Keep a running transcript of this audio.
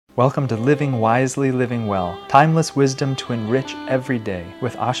Welcome to Living Wisely, Living Well, timeless wisdom to enrich every day,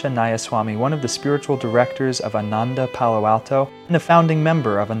 with Asha Nayaswami, one of the spiritual directors of Ananda Palo Alto and a founding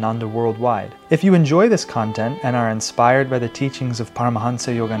member of Ananda Worldwide. If you enjoy this content and are inspired by the teachings of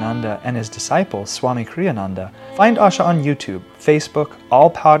Paramahansa Yogananda and his disciple, Swami Kriyananda, find Asha on YouTube, Facebook,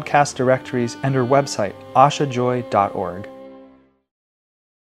 all podcast directories, and her website, ashajoy.org.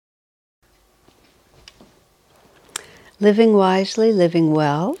 Living Wisely, Living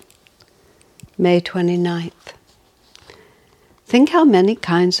Well, May 29th. Think how many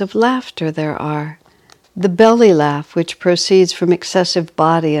kinds of laughter there are. The belly laugh, which proceeds from excessive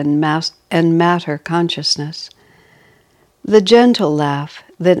body and matter consciousness. The gentle laugh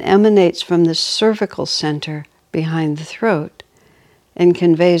that emanates from the cervical center behind the throat and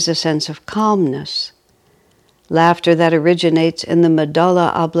conveys a sense of calmness. Laughter that originates in the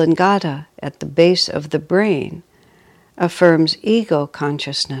medulla oblongata at the base of the brain affirms ego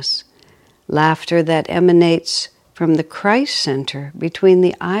consciousness. Laughter that emanates from the Christ center between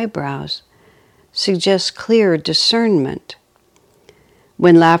the eyebrows suggests clear discernment.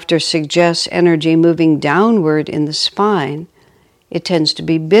 When laughter suggests energy moving downward in the spine, it tends to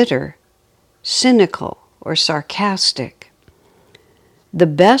be bitter, cynical, or sarcastic. The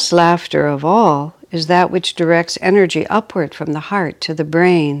best laughter of all is that which directs energy upward from the heart to the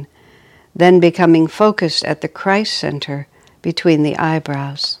brain, then becoming focused at the Christ center between the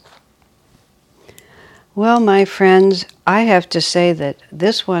eyebrows. Well, my friends, I have to say that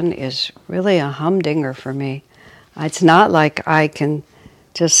this one is really a humdinger for me. It's not like I can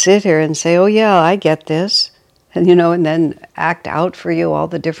just sit here and say, oh yeah, I get this, and then act out for you all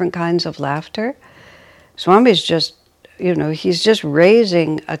the different kinds of laughter. Swami's just, he's just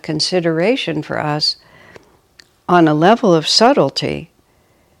raising a consideration for us on a level of subtlety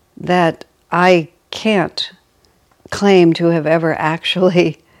that I can't claim to have ever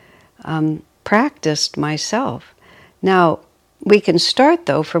actually practiced myself. Now, we can start,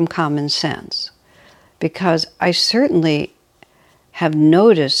 though, from common sense, because I certainly have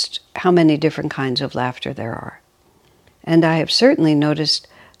noticed how many different kinds of laughter there are. And I have certainly noticed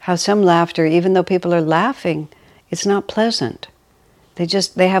how some laughter, even though people are laughing, it's not pleasant.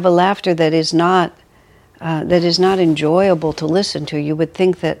 They have a laughter that is not enjoyable to listen to. You would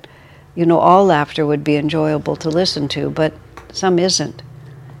think that all laughter would be enjoyable to listen to, but some isn't.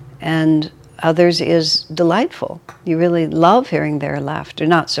 And others is delightful. You really love hearing their laughter.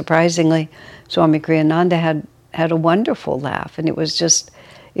 Not surprisingly, Swami Kriyananda had a wonderful laugh, and it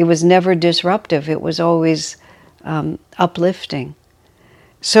was never disruptive. It was always uplifting.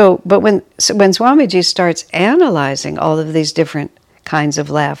 But when Swamiji starts analyzing all of these different kinds of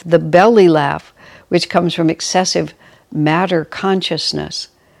laugh, the belly laugh, which comes from excessive matter consciousness,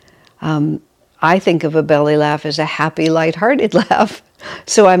 I think of a belly laugh as a happy, lighthearted laugh.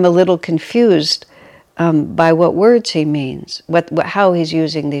 So I'm a little confused by what words he means, how he's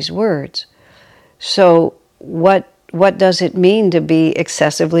using these words. So what does it mean to be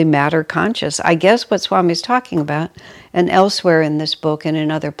excessively matter conscious? I guess what Swami's talking about, and elsewhere in this book and in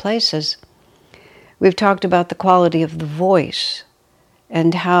other places, we've talked about the quality of the voice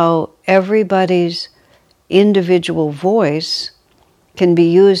and how everybody's individual voice can be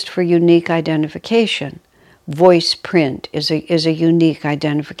used for unique identification. Voice print is a unique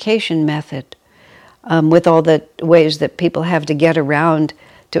identification method, with all the ways that people have to get around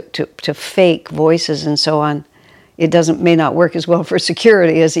to fake voices and so on. It may not work as well for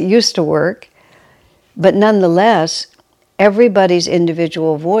security as it used to work, but nonetheless, everybody's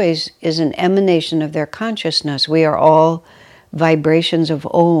individual voice is an emanation of their consciousness. We are all vibrations of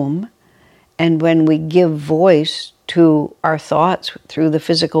Om, and when we give voice to our thoughts through the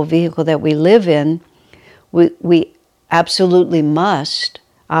physical vehicle that we live in, we absolutely must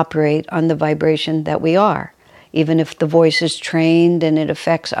operate on the vibration that we are. Even if the voice is trained and it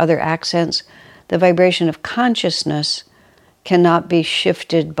affects other accents, the vibration of consciousness cannot be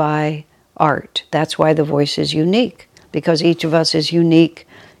shifted by art. That's why the voice is unique, because each of us is unique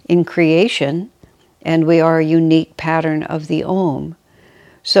in creation, and we are a unique pattern of the Om.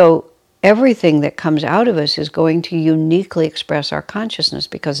 So everything that comes out of us is going to uniquely express our consciousness,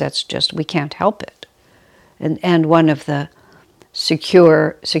 because we can't help it. And one of the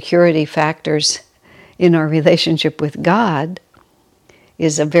security factors in our relationship with God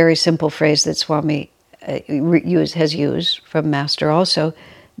is a very simple phrase that Swami has used from Master also: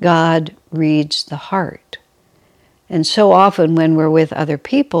 God reads the heart. And so often when we're with other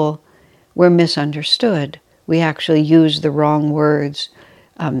people, we're misunderstood. We actually use the wrong words,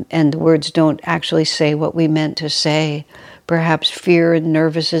 and the words don't actually say what we meant to say. perhaps fear and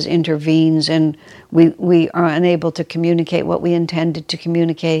nervousness intervenes and we are unable to communicate what we intended to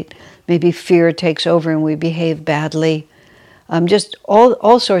communicate. Maybe fear takes over and we behave badly. Just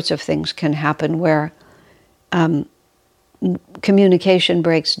all sorts of things can happen where communication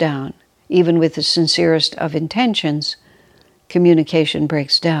breaks down. Even with the sincerest of intentions, communication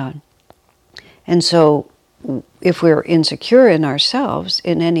breaks down. And so if we're insecure in ourselves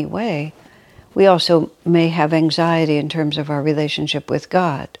in any way, we also may have anxiety in terms of our relationship with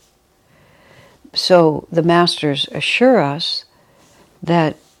God. So the masters assure us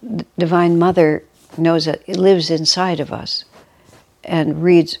that the Divine Mother knows that it lives inside of us and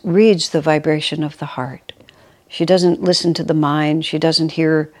reads the vibration of the heart. She doesn't listen to the mind. She doesn't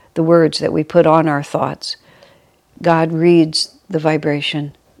hear the words that we put on our thoughts. God reads the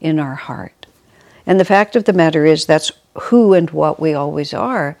vibration in our heart. And the fact of the matter is that's who and what we always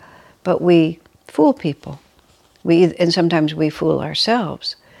are, but we fool people. And sometimes we fool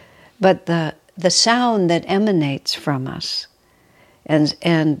ourselves. But the sound that emanates from us,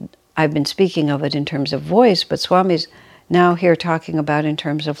 and I've been speaking of it in terms of voice, but Swami's now here talking about in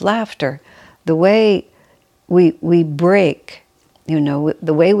terms of laughter, the way we break,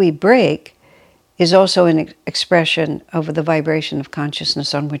 the way we break is also an expression of the vibration of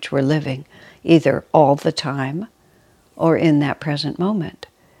consciousness on which we're living, either all the time or in that present moment.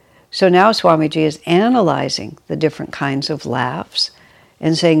 So now Swamiji is analyzing the different kinds of laughs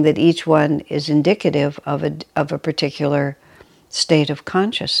and saying that each one is indicative of a particular state of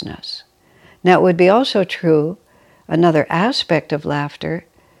consciousness. Now it would be also true, another aspect of laughter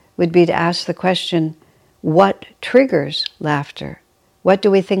would be to ask the question, what triggers laughter? What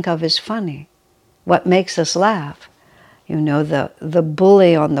do we think of as funny? What makes us laugh? The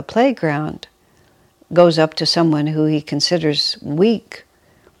bully on the playground goes up to someone who he considers weak,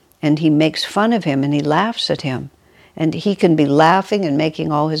 and he makes fun of him and he laughs at him. And he can be laughing and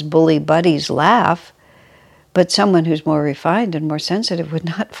making all his bully buddies laugh, but someone who's more refined and more sensitive would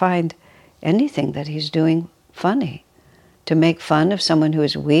not find anything that he's doing funny. To make fun of someone who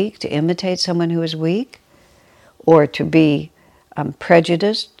is weak, to imitate someone who is weak, or to be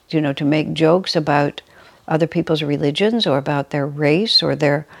prejudiced, to make jokes about other people's religions or about their race or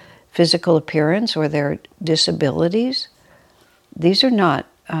their physical appearance or their disabilities. These are not,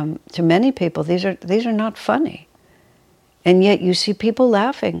 to many people, these are not funny. And yet you see people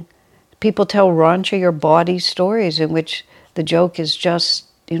laughing. People tell raunchy or bawdy stories in which the joke is just,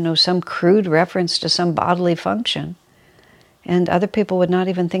 some crude reference to some bodily function. And other people would not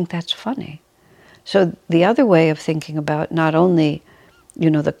even think that's funny. So the other way of thinking about not only,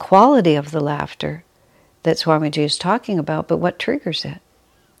 the quality of the laughter that Swamiji is talking about, but what triggers it.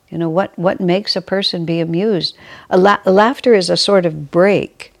 What makes a person be amused. Laughter is a sort of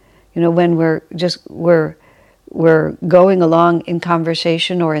break. When we're going along in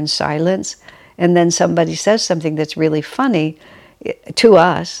conversation or in silence, and then somebody says something that's really funny to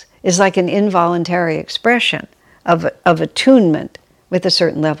us, is like an involuntary expression of attunement with a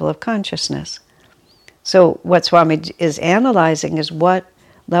certain level of consciousness. So what Swami is analyzing is what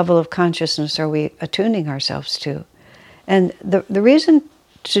level of consciousness are we attuning ourselves to. And the reason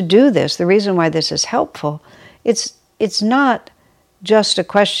to do this, the reason why this is helpful, it's not just a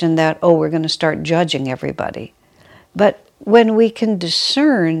question that, we're going to start judging everybody. But when we can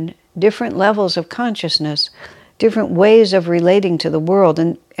discern different levels of consciousness, different ways of relating to the world,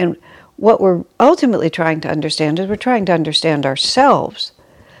 and what we're ultimately trying to understand is we're trying to understand ourselves.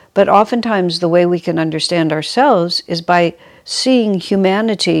 But oftentimes the way we can understand ourselves is by seeing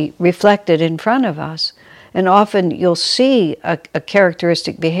humanity reflected in front of us. And often you'll see a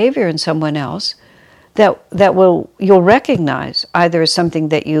characteristic behavior in someone else that you'll recognize either as something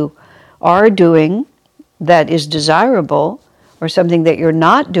that you are doing that is desirable, or something that you're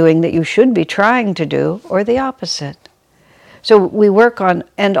not doing that you should be trying to do, or the opposite. So we work on,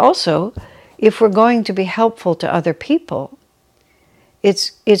 and also, if we're going to be helpful to other people,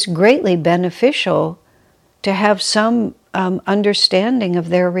 it's greatly beneficial to have some understanding of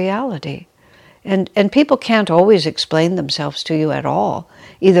their reality. And people can't always explain themselves to you at all.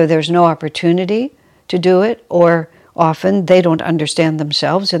 Either there's no opportunity to do it, or often they don't understand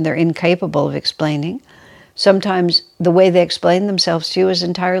themselves and they're incapable of explaining. Sometimes the way they explain themselves to you is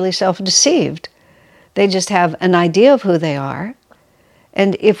entirely self-deceived. They just have an idea of who they are.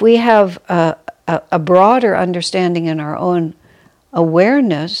 And if we have a broader understanding in our own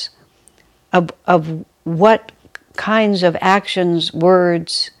awareness of what kinds of actions,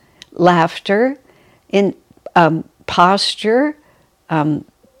 words, laughter, in posture,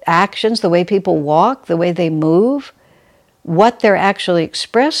 actions, the way people walk, the way they move, what they're actually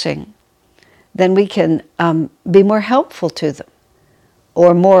expressing, then we can be more helpful to them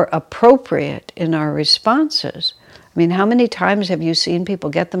or more appropriate in our responses. I mean, how many times have you seen people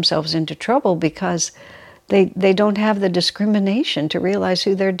get themselves into trouble because they don't have the discrimination to realize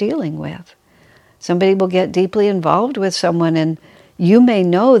who they're dealing with? Somebody will get deeply involved with someone, and you may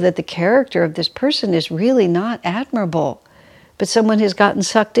know that the character of this person is really not admirable, but someone has gotten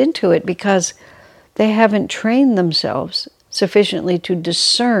sucked into it because they haven't trained themselves sufficiently to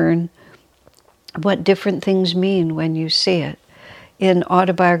discern what different things mean when you see it. In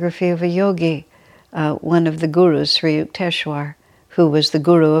Autobiography of a Yogi, one of the gurus, Sri Yukteswar, who was the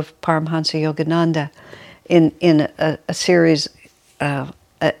guru of Paramhansa Yogananda, in a series,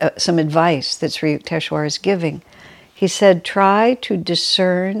 some advice that Sri Yukteswar is giving, he said, try to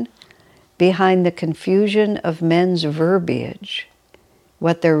discern behind the confusion of men's verbiage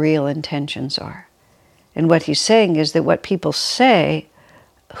what their real intentions are. And what he's saying is that what people say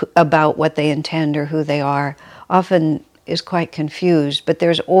about what they intend or who they are often is quite confused, but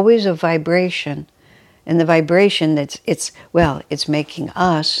there's always a vibration, and the vibration it's making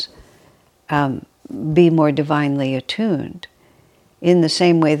us be more divinely attuned. In the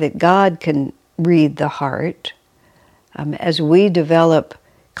same way that God can read the heart, as we develop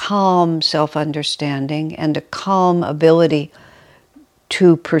calm self-understanding and a calm ability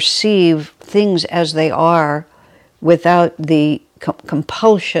to perceive things as they are without the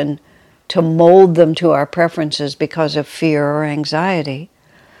compulsion to mold them to our preferences because of fear or anxiety,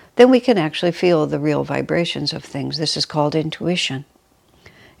 then we can actually feel the real vibrations of things. This is called intuition.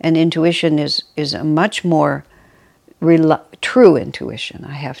 And intuition is a much more true intuition,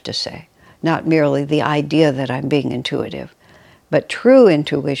 I have to say. Not merely the idea that I'm being intuitive, but true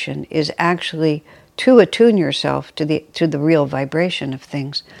intuition is actually to attune yourself to the real vibration of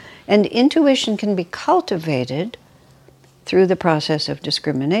things. And intuition can be cultivated through the process of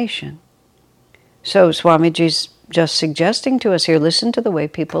discrimination. So Swamiji's just suggesting to us here, listen to the way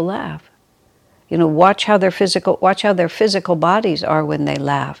people laugh. You know, watch how their physical bodies are when they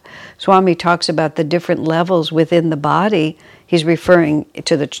laugh. Swami talks about the different levels within the body. He's referring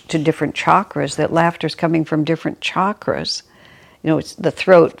to different chakras, that laughter is coming from different chakras. You know, it's the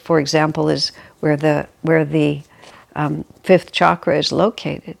throat, for example, is where the fifth chakra is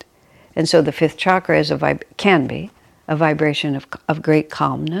located. And so the fifth chakra is can be a vibration of great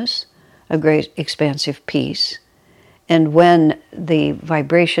calmness, a great expansive peace. And when the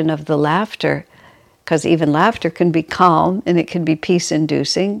vibration of the laughter, because even laughter can be calm and it can be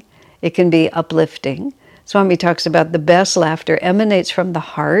peace-inducing, it can be uplifting. Swami talks about the best laughter emanates from the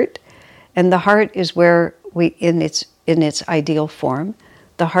heart, and the heart is where we, in its ideal form,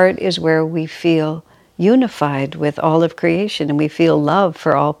 the heart is where we feel unified with all of creation, and we feel love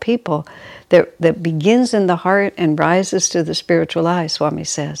for all people that begins in the heart and rises to the spiritual eye, Swami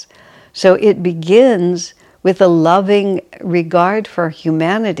says. So it begins with a loving regard for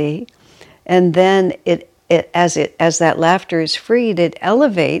humanity, and then as that laughter is freed, it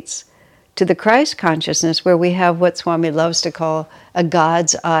elevates to the Christ consciousness, where we have what Swami loves to call a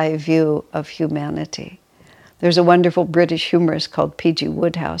God's eye view of humanity. There's a wonderful British humorist called P.G.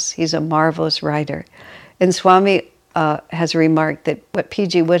 Wodehouse. He's a marvelous writer. And Swami has remarked that what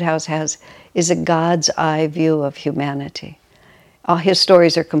P.G. Wodehouse has is a God's eye view of humanity. All his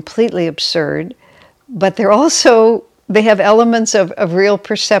stories are completely absurd, but they have elements of real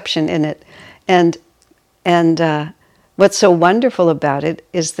perception in it. And what's so wonderful about it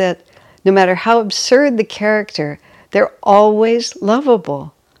is that no matter how absurd the character, they're always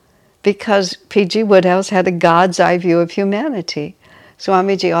lovable, because P.G. Wodehouse had a God's eye view of humanity.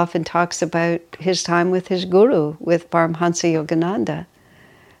 Swamiji often talks about his time with his guru, with Paramhansa Yogananda,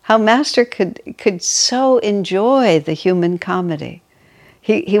 how Master could so enjoy the human comedy.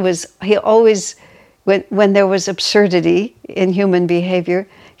 He always, when there was absurdity in human behavior,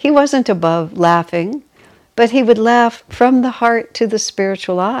 he wasn't above laughing, but he would laugh from the heart to the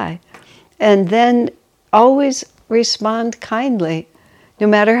spiritual eye, and then always respond kindly. No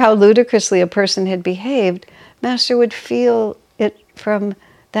matter how ludicrously a person had behaved, Master would feel it from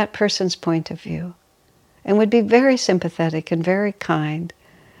that person's point of view and would be very sympathetic and very kind.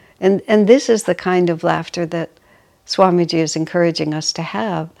 And this is the kind of laughter that Swamiji is encouraging us to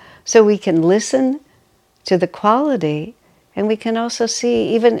have, so we can listen to the quality, and we can also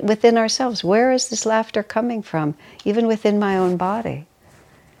see, even within ourselves, where is this laughter coming from, even within my own body?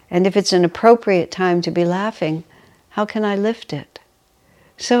 And if it's an appropriate time to be laughing, how can I lift it?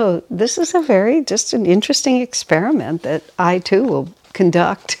 So this is just an interesting experiment that I too will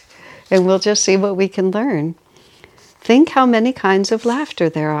conduct, and we'll just see what we can learn. Think how many kinds of laughter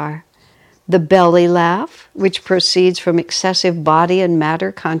there are. The belly laugh, which proceeds from excessive body and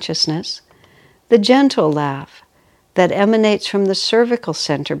matter consciousness. The gentle laugh that emanates from the cervical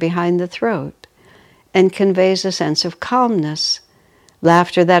center behind the throat and conveys a sense of calmness.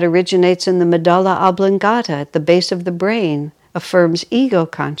 Laughter that originates in the medulla oblongata at the base of the brain affirms ego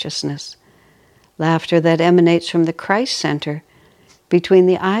consciousness. Laughter that emanates from the Christ center between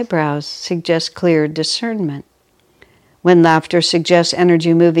the eyebrows suggests clear discernment. When laughter suggests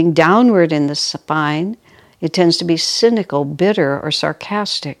energy moving downward in the spine, it tends to be cynical, bitter, or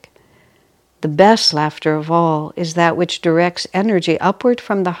sarcastic. The best laughter of all is that which directs energy upward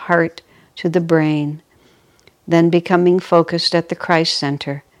from the heart to the brain, then becoming focused at the Christ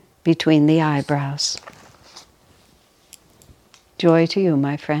center between the eyebrows. Joy to you,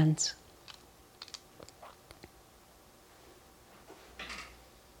 my friends.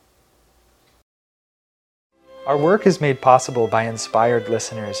 Our work is made possible by inspired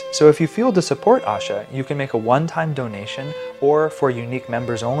listeners, so if you feel to support Asha, you can make a one-time donation, or for unique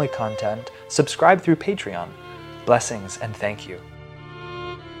members-only content, subscribe through Patreon. Blessings and thank you.